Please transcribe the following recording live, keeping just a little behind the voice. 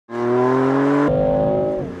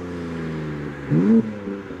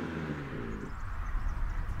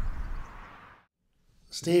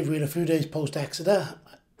Steve, we had a few days post-Exeter.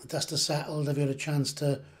 Dust has settled. Have you had a chance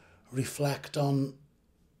to reflect on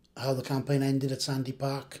how the campaign ended at Sandy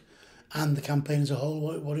Park and the campaign as a whole?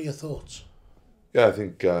 What are your thoughts? Yeah, I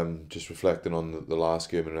think just reflecting on the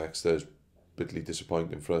last game in Exeter is bitterly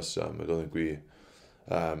disappointing for us. I don't think we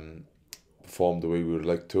performed the way we would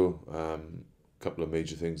like to. A couple of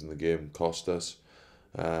major things in the game cost us.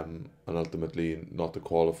 And ultimately not to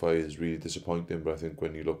qualify is really disappointing, but I think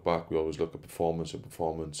when you look back we always look at performance, and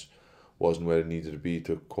performance wasn't where it needed to be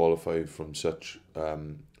to qualify from such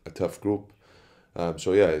a tough group.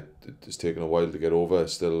 So yeah, it's taken a while to get over.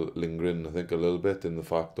 It's still lingering, I think, a little bit in the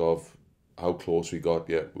fact of how close we got,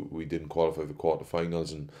 yet we didn't qualify for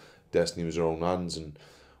quarterfinals, and destiny was in our own hands and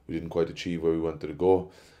we didn't quite achieve where we wanted to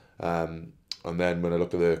go. And then when I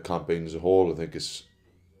look at the campaign as a whole, I think it's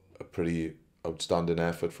a pretty outstanding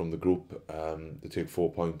effort from the group. They take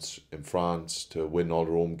 4 points in France to win all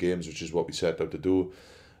their home games, which is what we set out to do.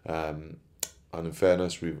 And in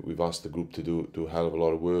fairness, we've asked the group to do a hell of a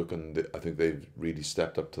lot of work, and I think they've really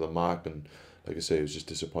stepped up to the mark. And like I say, it was just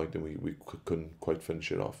disappointing we couldn't quite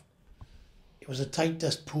finish it off. It was the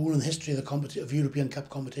tightest pool in the history of European Cup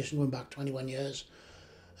competition, going back 21 years.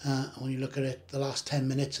 And when you look at it, the last 10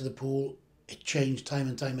 minutes of the pool, it changed time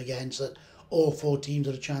and time again, so that all 4 teams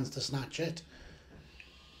had a chance to snatch it.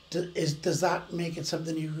 Does that make it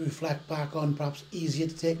something you reflect back on, perhaps easier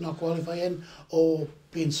to take not qualifying, or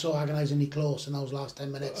being so agonisingly close in those last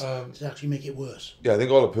 10 minutes to actually make it worse? Yeah, I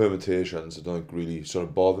think all the permutations I don't really sort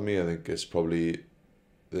of bother me. I think it's probably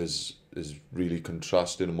there's really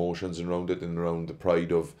contrasting emotions around it, and around the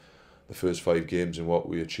pride of the first 5 games and what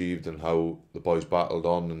we achieved and how the boys battled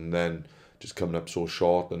on, and then just coming up so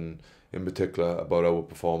short. And in particular about our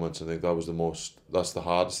performance, I think that's the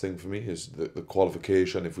hardest thing for me, is the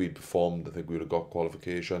qualification. If we'd performed, I think we would have got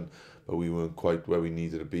qualification, but we weren't quite where we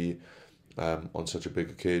needed to be on such a big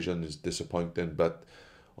occasion. Is disappointing, but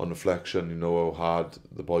on reflection, you know how hard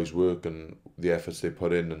the boys work and the efforts they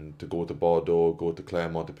put in, and to go to Bordeaux, go to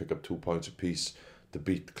Clermont to pick up 2 points apiece, to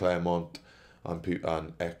beat Clermont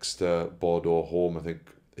and Exeter, Bordeaux home, I think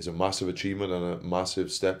is a massive achievement and a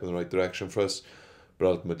massive step in the right direction for us. But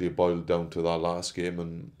ultimately it boiled down to that last game,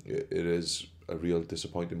 and it is a real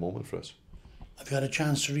disappointing moment for us. Have you had a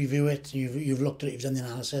chance to review it? You've looked at it, you've done the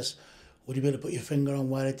analysis. Would you be able to put your finger on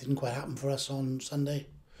where it didn't quite happen for us on Sunday?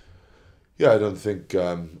 Yeah, I don't think,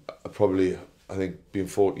 I think being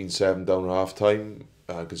 14-7 down at half time,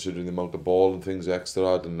 considering the amount of ball and things Exeter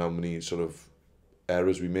had and how many sort of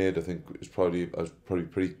errors we made, I think I was probably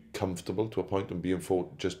pretty comfortable to a point, and being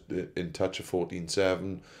just in touch of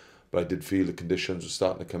 14-7. But I did feel the conditions were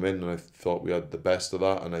starting to come in, and I thought we had the best of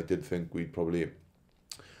that, and I did think we'd probably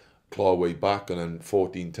claw our way back. And then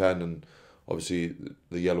 14-10, and obviously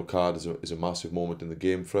the yellow card is a massive moment in the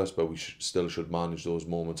game for us, but we still should manage those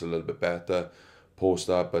moments a little bit better post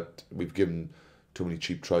that. But we've given too many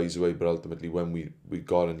cheap tries away, but ultimately when we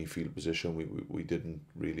got any field position, we didn't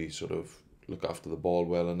really sort of look after the ball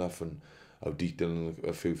well enough, and our detail and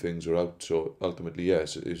a few things were out. So ultimately,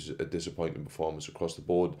 yes, it was a disappointing performance across the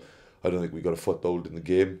board. I don't think we got a foothold in the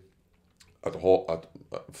game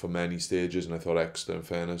for many stages, and I thought Exeter, in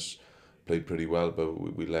fairness, played pretty well,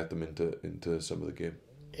 but we let them into some of the game.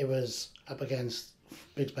 It was up against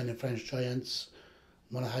big spending French giants,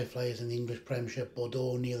 one of the high flyers in the English Premiership,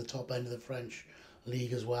 Bordeaux, near the top end of the French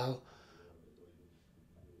league as well.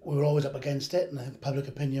 We were always up against it, and I think the public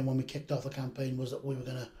opinion when we kicked off the campaign was that we were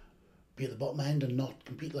going to be at the bottom end and not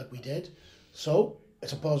compete like we did. So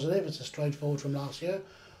it's a positive, it's a stride forward from last year.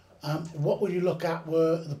 What would you look at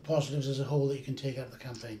were the positives as a whole that you can take out of the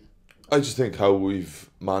campaign? I just think how we've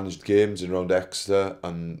managed games in around Exeter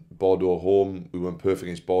and Bordeaux home. We weren't perfect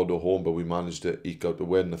against Bordeaux home, but we managed to eke out the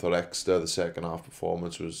win. I thought Exeter, the second half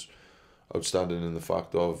performance was outstanding in the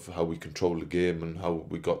fact of how we controlled the game and how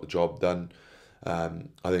we got the job done.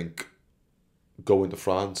 I think going to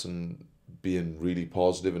France and being really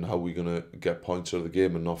positive in how we're going to get points out of the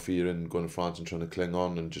game, and not fearing going to France and trying to cling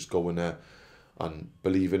on, and just going there and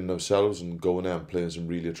believing in ourselves and going there and playing some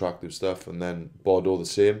really attractive stuff. And then Bordeaux the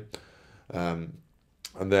same. And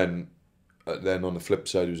then on the flip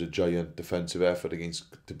side, it was a giant defensive effort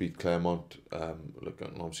to beat Clermont.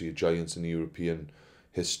 Obviously giants in the European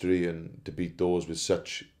history, and to beat those with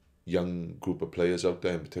such young group of players out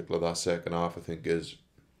there, in particular that second half, I think is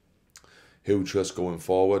huge for us going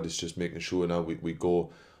forward. It's just making sure now we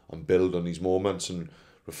go and build on these moments and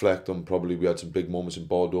reflect on, probably we had some big moments in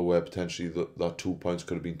Bordeaux where potentially that 2 points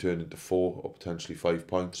could have been turned into 4 or potentially 5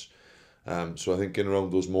 points. So I think in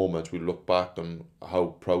around those moments we look back on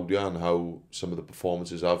how proud we are and how some of the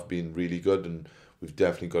performances have been really good, and we've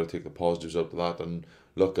definitely got to take the positives out of that and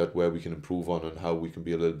look at where we can improve on and how we can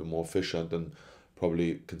be a little bit more efficient, and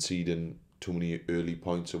probably conceding too many early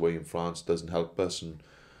points away in France doesn't help us.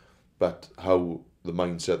 But how the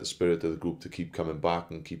mindset, the spirit of the group to keep coming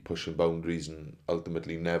back and keep pushing boundaries and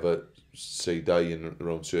ultimately never say die in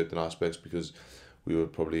around certain aspects, because we were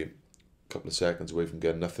probably a couple of seconds away from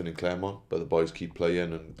getting nothing in Clermont, but the boys keep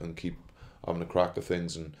playing and keep having a crack at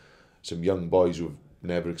things, and some young boys who've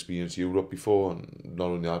never experienced Europe before, and not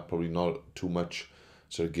only that, probably not too much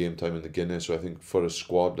sort of game time in the Guinness. So I think for a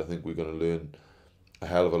squad, I think we're going to learn a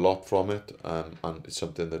hell of a lot from it, and it's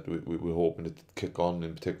something that we're hoping to kick on,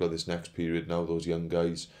 in particular this next period now, those young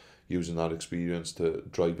guys using that experience to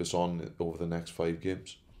drive us on over the next 5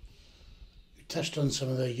 games. You touched on some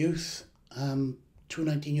of the youth, 2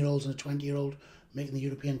 19-year-olds and a 20-year-old making the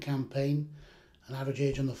European campaign, an average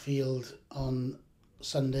age on the field on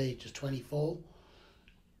Sunday just 24.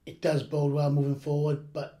 It does bode well moving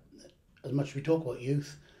forward, but as much as we talk about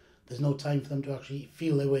youth, there's no time for them to actually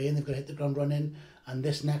feel their way in. They've got to hit the ground running, and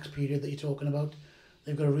this next period that you're talking about,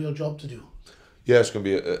 they've got a real job to do. Yeah, it's going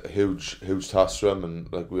to be a huge task for them,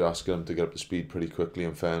 and like we're asking them to get up to speed pretty quickly.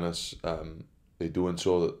 In fairness, they're doing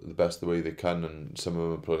so the best the way they can, and some of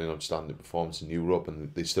them are putting outstanding performance in Europe,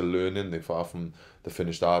 and they're still learning. They're far from the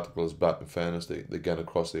finished articles, but in fairness, they get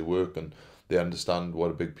across their work and they understand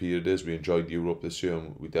what a big period is. We enjoyed Europe this year,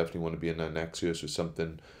 and we definitely want to be in there next year. So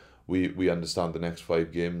something we understand the next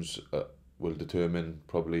 5 games will determine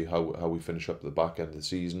probably how we finish up the back end of the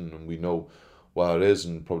season, and we know what it is,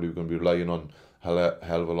 and probably we're going to be relying on a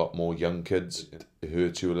hell of a lot more young kids. It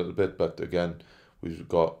hurts you a little bit, but again,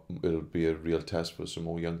 it'll be a real test for some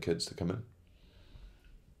more young kids to come in.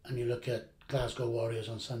 And you look at Glasgow Warriors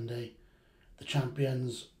on Sunday, the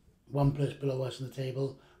champions, 1 place below us in the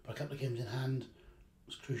table, but a couple of games in hand.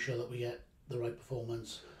 It's crucial that we get the right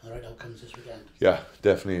performance and the right outcomes this weekend. Yeah,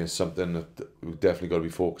 definitely is something that we've definitely got to be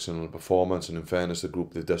focusing on performance. And in fairness, the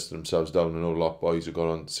group, they've dusted themselves down. I know a lot of boys who got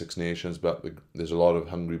on 6 Nations, but there's a lot of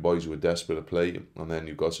hungry boys who are desperate to play, and then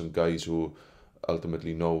you've got some guys who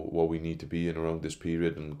ultimately know what we need to be in around this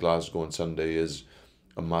period. And Glasgow on Sunday is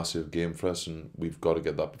a massive game for us, and we've got to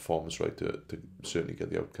get that performance right to certainly get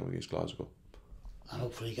the outcome against Glasgow. And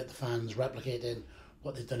hopefully get the fans replicating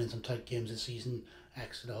what they've done in some tight games this season.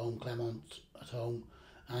 Exeter at home, Clermont at home,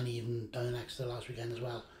 and even down in Exeter last weekend as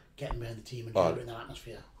well, getting behind the team and generating that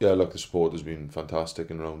atmosphere. Yeah, look, the support has been fantastic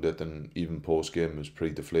and around it, and even post-game was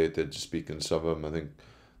pretty deflated. Speaking to some of them, I think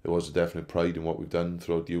there was a definite pride in what we've done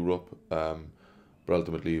throughout Europe, but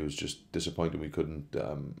ultimately it was just disappointing we couldn't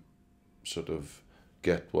sort of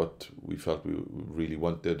get what we felt we really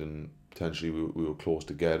wanted, and potentially we were close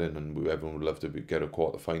to getting, and everyone would love to get a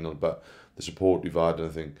quarter-final, but the support we've had, and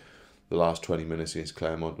I think the last 20 minutes against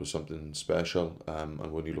Clermont was something special,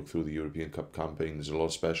 and when you look through the European Cup campaign, there's a lot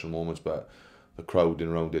of special moments, but the crowd in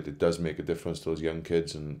around it does make a difference to those young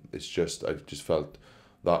kids, and I've just felt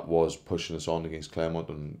that was pushing us on against Clermont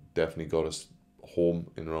and definitely got us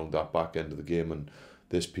home in around that back end of the game. And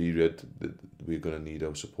this period, we're going to need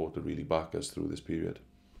our support to really back us through this period.